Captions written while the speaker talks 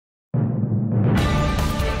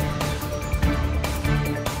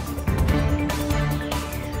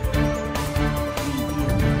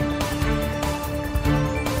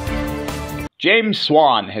James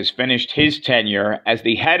Swan has finished his tenure as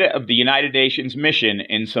the head of the United Nations mission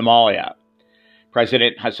in Somalia.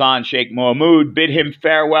 President Hassan Sheikh Mohamud bid him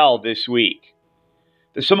farewell this week.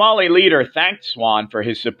 The Somali leader thanked Swan for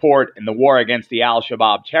his support in the war against the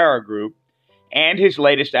al-Shabaab terror group and his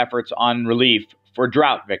latest efforts on relief for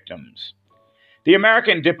drought victims. The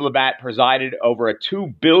American diplomat presided over a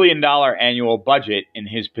 $2 billion annual budget in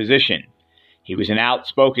his position. He was an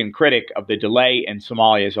outspoken critic of the delay in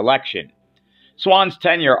Somalia's election. Swan's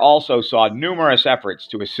tenure also saw numerous efforts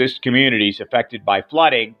to assist communities affected by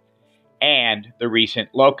flooding and the recent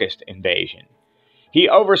locust invasion. He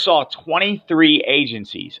oversaw 23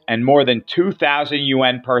 agencies and more than 2,000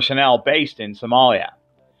 UN personnel based in Somalia.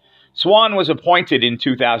 Swan was appointed in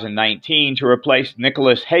 2019 to replace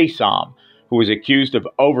Nicholas Haysom, who was accused of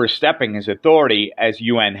overstepping his authority as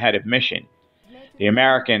UN head of mission. The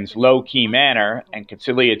American's low-key manner and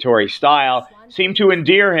conciliatory style seemed to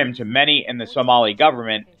endear him to many in the Somali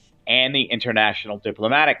government and the international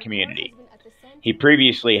diplomatic community. He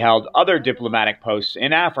previously held other diplomatic posts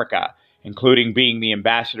in Africa, including being the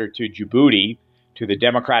ambassador to Djibouti, to the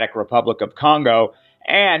Democratic Republic of Congo,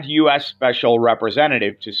 and U.S. Special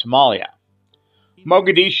Representative to Somalia.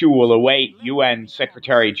 Mogadishu will await UN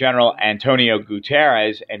Secretary General Antonio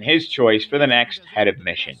Guterres and his choice for the next head of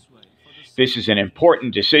mission. This is an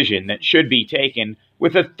important decision that should be taken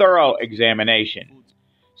with a thorough examination.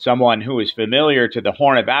 Someone who is familiar to the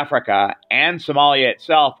Horn of Africa and Somalia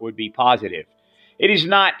itself would be positive. It is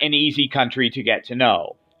not an easy country to get to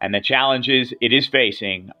know, and the challenges it is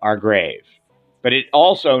facing are grave. But it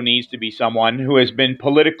also needs to be someone who has been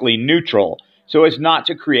politically neutral so as not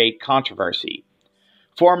to create controversy.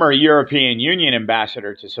 Former European Union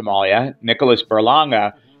ambassador to Somalia, Nicholas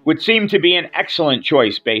Berlanga, would seem to be an excellent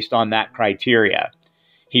choice based on that criteria.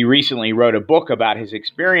 He recently wrote a book about his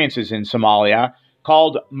experiences in Somalia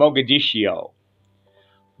called Mogadiscio.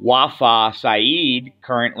 Wafa Saeed,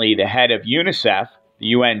 currently the head of UNICEF, the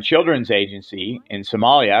UN Children's Agency in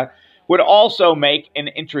Somalia, would also make an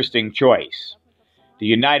interesting choice. The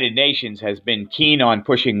United Nations has been keen on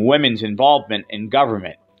pushing women's involvement in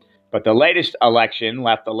government, but the latest election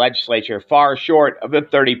left the legislature far short of the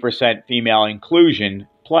 30% female inclusion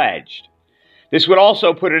pledged. This would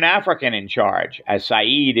also put an African in charge, as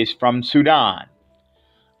Saeed is from Sudan.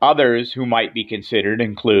 Others who might be considered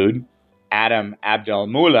include Adam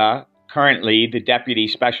Abdelmoula, currently the Deputy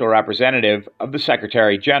Special Representative of the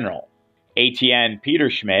Secretary General, Etienne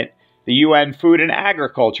Peterschmidt, the UN Food and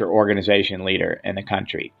Agriculture Organization leader in the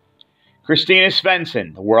country, Christina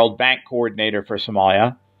Svensson, the World Bank Coordinator for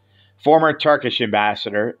Somalia, former Turkish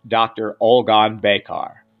Ambassador Dr. Olgan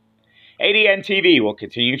Baykar. ADN TV will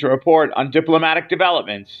continue to report on diplomatic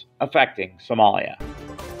developments affecting Somalia.